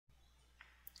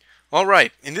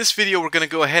Alright, in this video we're going to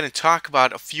go ahead and talk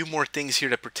about a few more things here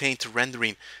that pertain to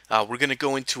rendering. We're going to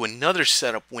go into another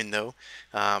setup window,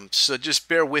 so just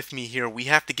bear with me here. We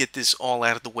have to get this all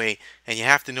out of the way, and you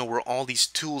have to know where all these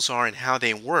tools are and how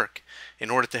they work in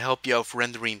order to help you out with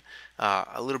rendering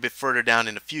a little bit further down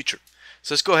in the future.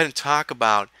 So let's go ahead and talk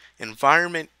about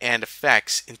environment and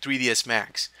effects in 3ds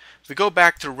Max. If we go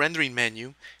back to the rendering menu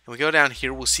and we go down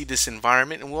here, we'll see this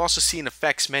environment, and we'll also see an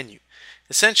effects menu.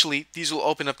 Essentially, these will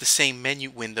open up the same menu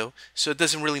window, so it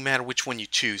doesn't really matter which one you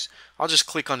choose. I'll just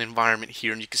click on environment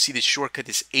here, and you can see the shortcut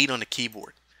is 8 on the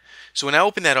keyboard. So when I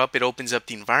open that up, it opens up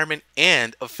the environment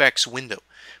and effects window.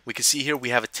 We can see here we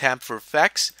have a tab for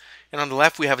effects, and on the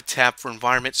left we have a tab for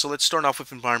environment. So let's start off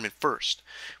with environment first.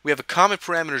 We have a common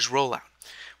parameters rollout.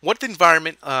 What the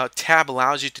environment tab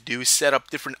allows you to do is set up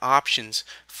different options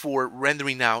for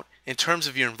rendering out in terms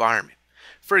of your environment.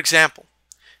 For example,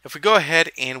 if we go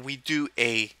ahead and we do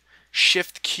a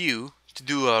Shift Q to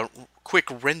do a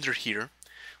quick render here,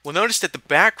 we'll notice that the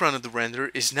background of the render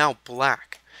is now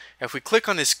black. If we click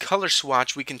on this color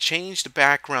swatch, we can change the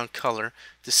background color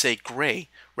to say gray.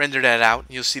 Render that out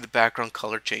and you'll see the background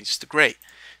color changes to gray.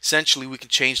 Essentially, we can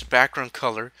change the background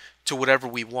color to whatever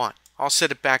we want. I'll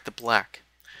set it back to black.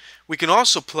 We can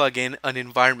also plug in an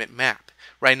environment map.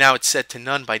 Right now it's set to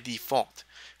none by default.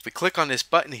 If we click on this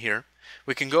button here,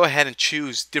 we can go ahead and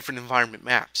choose different environment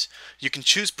maps. You can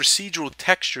choose procedural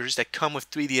textures that come with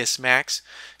 3ds Max,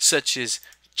 such as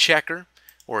checker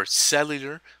or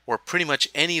cellular or pretty much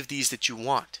any of these that you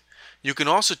want. You can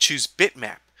also choose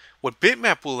bitmap. What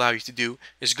bitmap will allow you to do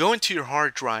is go into your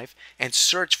hard drive and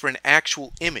search for an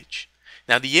actual image.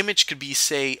 Now the image could be,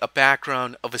 say, a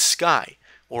background of a sky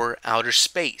or outer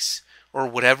space or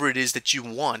whatever it is that you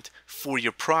want for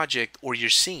your project or your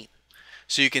scene.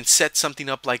 So you can set something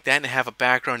up like that and have a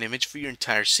background image for your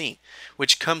entire scene,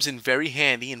 which comes in very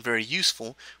handy and very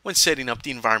useful when setting up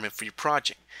the environment for your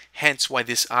project. Hence why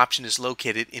this option is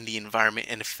located in the environment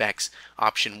and effects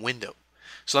option window.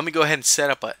 So let me go ahead and set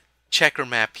up a checker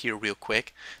map here real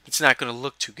quick. It's not going to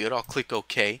look too good. I'll click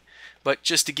OK, but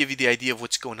just to give you the idea of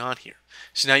what's going on here.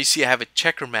 So now you see I have a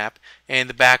checker map and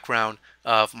the background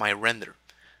of my render.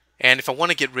 And if I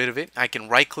want to get rid of it, I can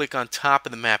right click on top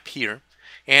of the map here,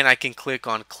 and I can click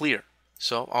on clear.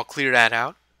 So I'll clear that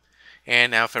out,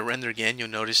 and now if I render again, you'll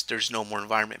notice there's no more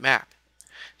environment map.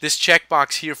 This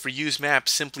checkbox here for use map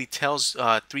simply tells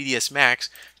 3ds Max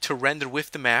to render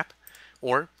with the map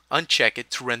or uncheck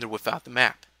it to render without the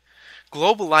map.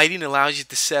 Global lighting allows you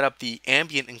to set up the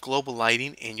ambient and global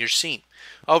lighting in your scene.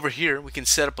 Over here we can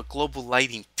set up a global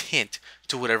lighting tint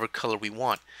to whatever color we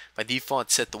want. By default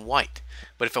it's set to white,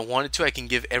 but if I wanted to I can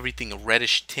give everything a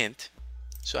reddish tint.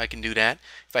 So I can do that.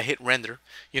 If I hit render,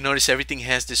 you'll notice everything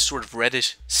has this sort of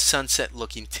reddish sunset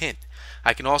looking tint.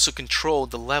 I can also control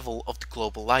the level of the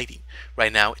global lighting.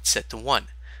 Right now it's set to 1.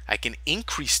 I can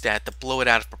increase that to blow it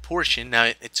out of proportion.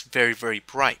 Now it's very, very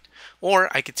bright. Or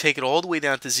I could take it all the way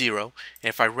down to 0, and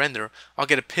if I render, I'll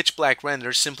get a pitch black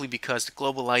render simply because the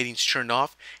global lighting's turned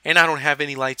off and I don't have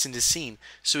any lights in the scene,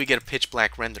 so we get a pitch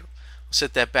black render. I'll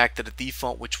set that back to the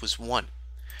default, which was 1.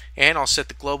 And I'll set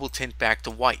the global tint back to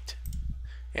white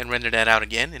and render that out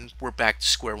again, and we're back to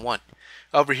square one.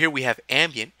 Over here we have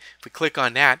ambient. If we click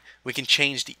on that, we can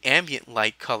change the ambient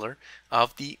light color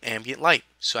of the ambient light.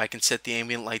 So I can set the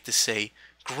ambient light to say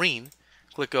green,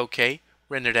 click OK,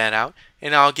 render that out,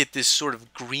 and I'll get this sort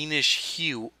of greenish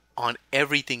hue on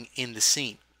everything in the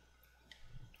scene.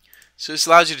 So this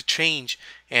allows you to change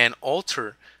and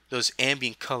alter those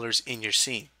ambient colors in your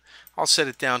scene. I'll set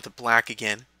it down to black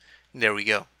again, and there we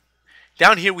go.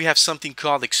 Down here we have something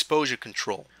called exposure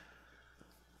control.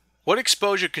 What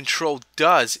exposure control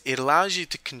does, it allows you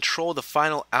to control the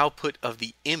final output of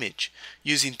the image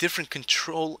using different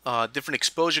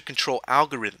exposure control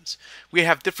algorithms. We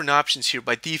have different options here.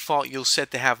 By default you'll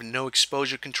set to have no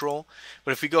exposure control,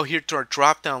 but if we go here to our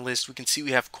drop down list, we can see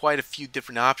we have quite a few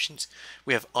different options.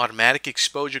 We have automatic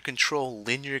exposure control,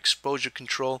 linear exposure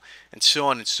control, and so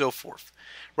on and so forth.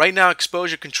 Right now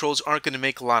exposure controls aren't going to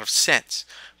make a lot of sense,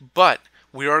 but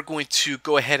we are going to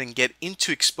go ahead and get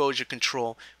into exposure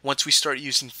control once we start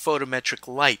using photometric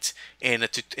lights in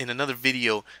another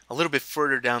video a little bit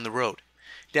further down the road.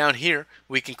 Down here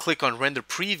we can click on render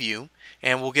preview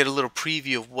and we'll get a little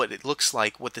preview of what it looks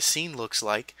like, what the scene looks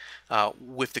like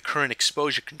with the current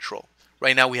exposure control.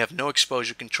 Right now we have no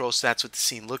exposure control, so that's what the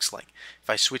scene looks like. If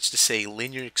I switch to say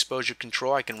linear exposure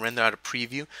control, I can render out a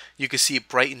preview. You can see it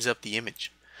brightens up the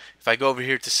image. If I go over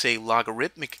here to say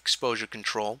logarithmic exposure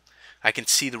control, I can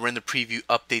see the render preview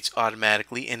updates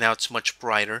automatically, and now it's much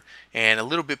brighter and a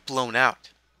little bit blown out.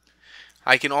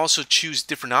 I can also choose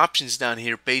different options down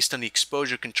here based on the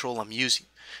exposure control I'm using.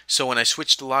 So when I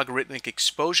switch to logarithmic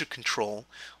exposure control,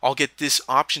 I'll get this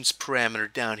options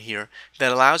parameter down here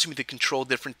that allows me to control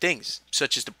different things,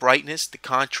 such as the brightness, the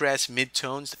contrast,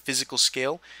 midtones, the physical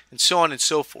scale, and so on and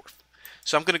so forth.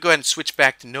 So I'm going to go ahead and switch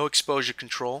back to no exposure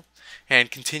control and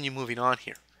continue moving on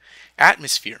here.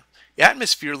 Atmosphere.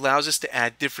 Atmosphere allows us to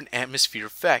add different atmosphere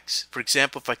effects. For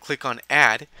example, if I click on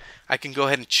add, I can go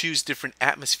ahead and choose different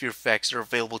atmosphere effects that are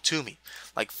available to me,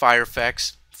 like fire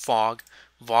effects, fog,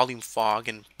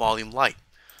 and volume light.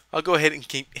 I'll go ahead and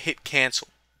hit cancel.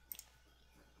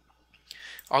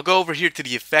 I'll go over here to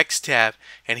the effects tab,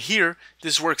 and here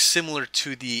this works similar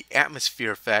to the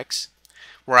atmosphere effects,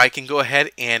 where I can go ahead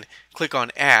and click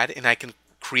on add, and I can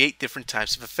create different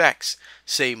types of effects,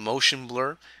 say motion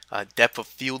blur, depth of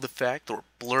field effect, or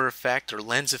blur effect, or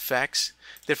lens effects,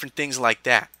 different things like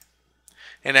that.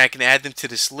 And I can add them to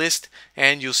this list,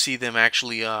 and you'll see them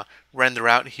actually render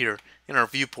out here in our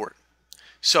viewport.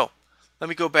 So let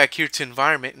me go back here to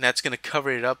environment, and that's going to cover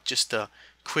it up. Just a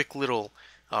quick little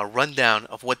rundown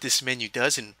of what this menu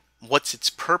does and what's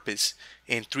its purpose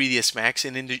in 3ds Max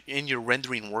and in your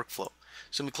rendering workflow.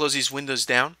 So let me close these windows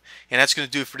down, and that's going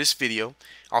to do it for this video.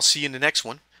 I'll see you in the next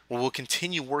one, where we'll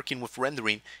continue working with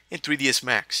rendering in 3ds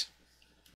Max.